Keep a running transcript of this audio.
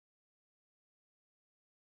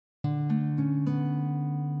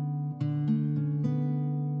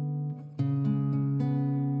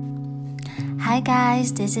Hi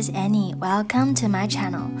guys, this is Annie. Welcome to my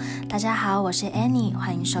channel. 大家好，我是 Annie，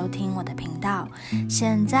 欢迎收听我的频道。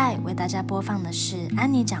现在为大家播放的是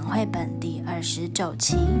安妮讲绘本第29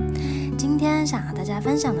期。今天想和大家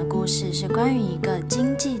分享的故事是关于一个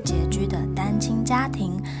经济拮据的单亲家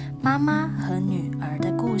庭，妈妈和女儿的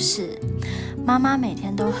故事。妈妈每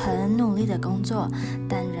天都很努力的工作，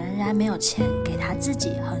但仍然没有钱给她自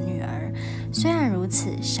己和女儿。虽然如此，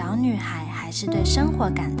小女孩还是对生活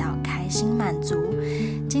感到开心满足。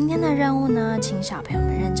今天的任务呢，请小朋友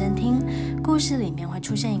们认真听，故事里面会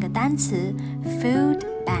出现一个单词 Food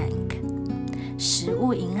Bank， 食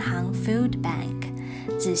物银行 Food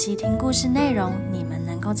Bank。 仔细听故事内容，你们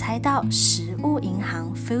能够猜到食物银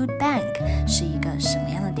行 Food Bank 是一个什么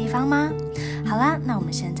样的地方吗？好啦，那我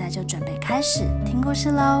们现在就准备开始听故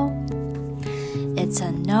事咯。 It's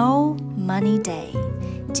a no money day，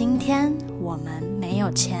 今天我们没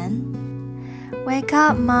有钱。 Wake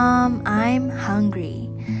up, Mom, I'm hungry.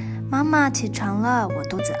 妈妈起床了，我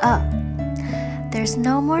肚子饿。 There's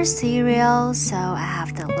no more cereal, so I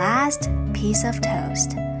have the last piece of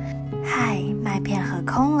toast. 嗨，麦片盒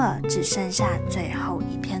空了，只剩下最后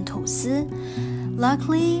一片吐司。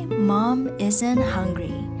 Luckily, Mom isn't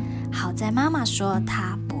hungry. 好在妈妈说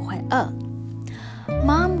她不会饿。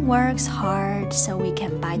 Mom works hard so we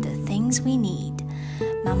can buy the things we need.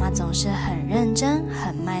 妈妈总是很认真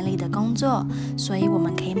很卖力的工作，所以我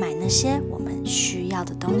们可以买那些我们需要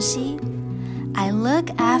的东西。 I look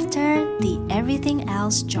after the everything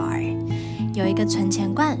else jar. 有一个存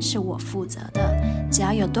钱罐是我负责的，只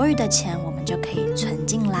要有多余的钱我们就可以存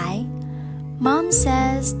进来。 Mom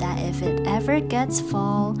says that if it ever gets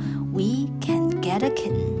full, we can get a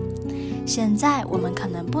kitten. 现在我们可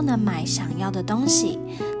能不能买想要的东西，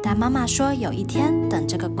但妈妈说有一天等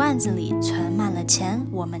这个罐子里存满了钱，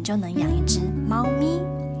我们就能养一只猫咪。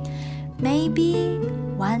 Maybe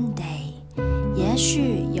one day， 也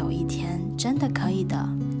许有一天真的可以的。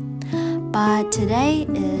 But today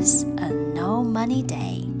is a no money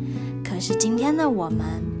day， 可是今天的我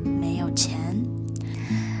们没有钱。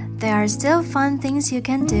 There are still fun things you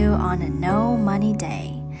can do on a no money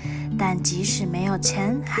day，但即使没有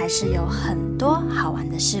钱，还是有很多好玩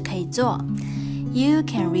的事可以做。 You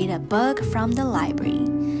can read a book from the library，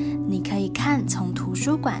 你可以看从图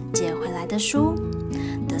书馆借回来的书。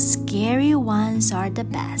 The scary ones are the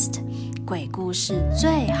best， 鬼故事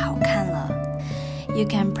最好看了。 You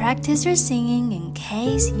can practice your singing in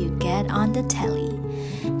case you get on the telly，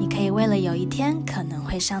 你可以为了有一天可能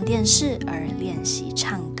会上电视而练习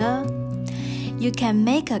唱歌。You can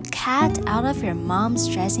make a cat out of your mom's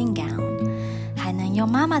dressing gown， 还能用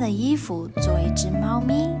妈妈的衣服做一只猫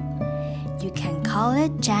咪。 You can call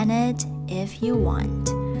it Janet if you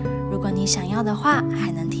want， 如果你想要的话，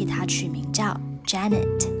还能替它取名叫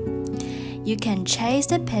Janet。 You can chase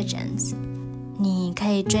the pigeons， 你可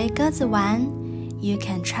以追鸽子玩。 You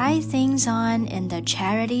can try things on in the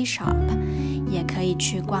charity shop， 也可以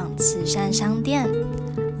去逛慈善商店。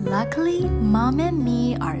Luckily, Mom and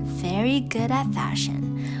me are very good at fashion.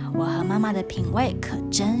 我和妈妈的品味可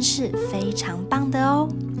真是非常棒的哦。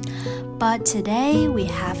 But today we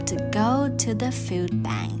have to go to the food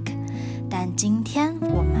bank. 但今天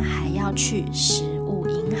我们还要去食物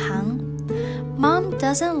银行。 Mom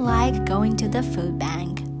doesn't like going to the food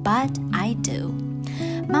bank, but I do.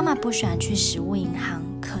 妈妈不喜欢去食物银行，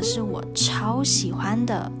可是我超喜欢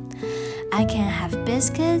的。I can have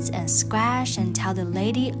biscuits and squash and tell the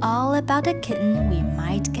lady all about the kitten we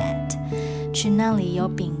might get. 去那里有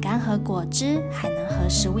饼干和果汁，还能和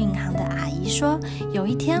食物银行的阿姨说，有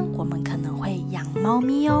一天我们可能会养猫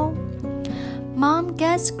咪哦。 Mom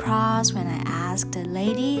gets cross when I ask the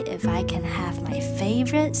lady if I can have my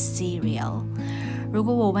favorite cereal. 如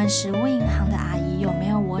果我问食物银行的阿姨有没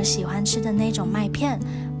有我喜欢吃的那种麦片，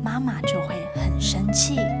妈妈就会很生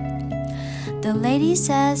气。The lady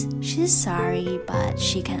says she's sorry, but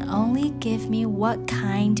she can only give me what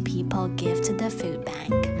kind people give to the food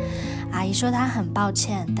bank. 阿姨说她很抱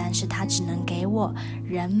歉，但是她只能给我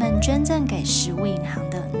人们捐赠给食物银行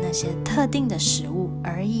的那些特定的食物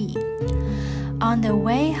而已。 On the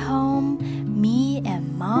way home, me and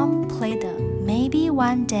Mom played the Maybe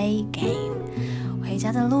One Day game. 回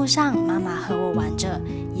家的路上，妈妈和我玩着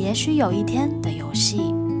也许有一天的游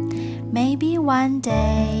戏。Maybe one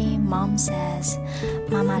day, Mom says.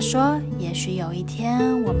 妈妈说，也许有一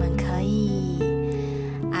天我们可以。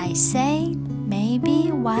I say,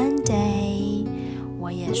 maybe one day.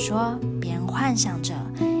 我也说，边幻想着，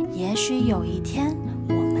也许有一天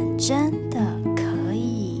我们真的可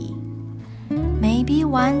以。Maybe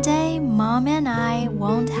one day, Mom and I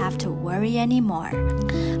won't have to worry anymore.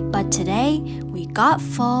 But today, we got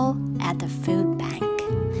full at the food bank.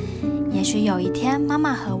 也许有一天妈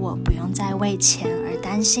妈和我不用再为钱而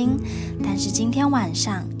担心，但是今天晚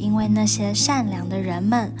上因为那些善良的人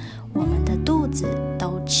们，我们的肚子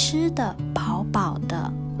都吃得饱饱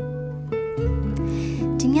的。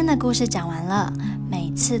今天的故事讲完了，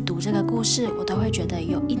每次读这个故事我都会觉得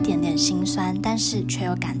有一点点心酸，但是却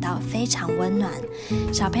又感到非常温暖。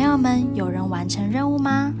小朋友们，有人完成任务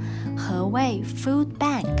吗？何谓 Food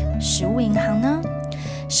Bank 食物银行呢？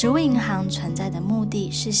食物银行存在的目的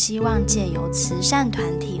是希望借由慈善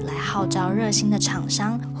团体来号召热心的厂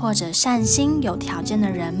商或者善心有条件的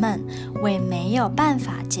人们，为没有办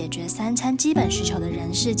法解决3餐基本需求的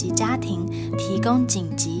人士及家庭提供紧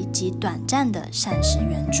急及短暂的膳食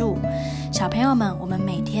援助。小朋友们，我们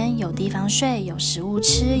每天有地方睡，有食物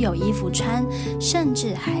吃，有衣服穿，甚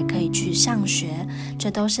至还可以去上学，这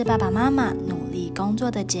都是爸爸妈妈努力工作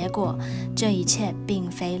的结果。这一切并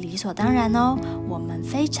非理所当然哦，我们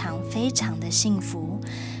非常非常的幸福。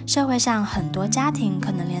社会上很多家庭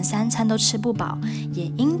可能连3餐都吃不饱，也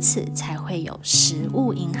因此才会有食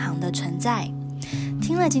物银行的存在。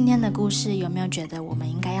听了今天的故事，有没有觉得我们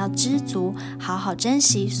应该要知足，好好珍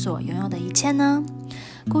惜所拥有的一切呢？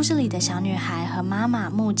故事里的小女孩和妈妈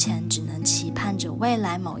目前只能期盼着未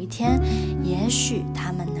来某一天，也许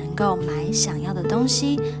她们能够买想要的东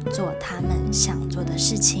西，做她们想做的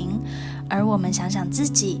事情。而我们想想自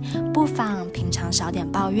己，不妨平常少点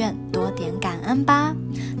抱怨，多点感恩吧。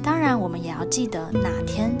当然，我们也要记得哪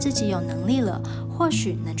天自己有能力了，或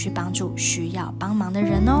许能去帮助需要帮忙的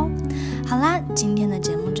人哦。好啦，今天的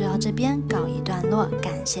节目就到这边告一段落，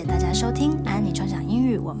感谢大家收听安妮创想英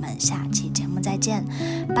语，我们下期节目再见。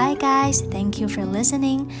Bye guys, thank you for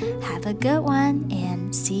listening. Have a good one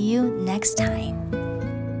and see you next time.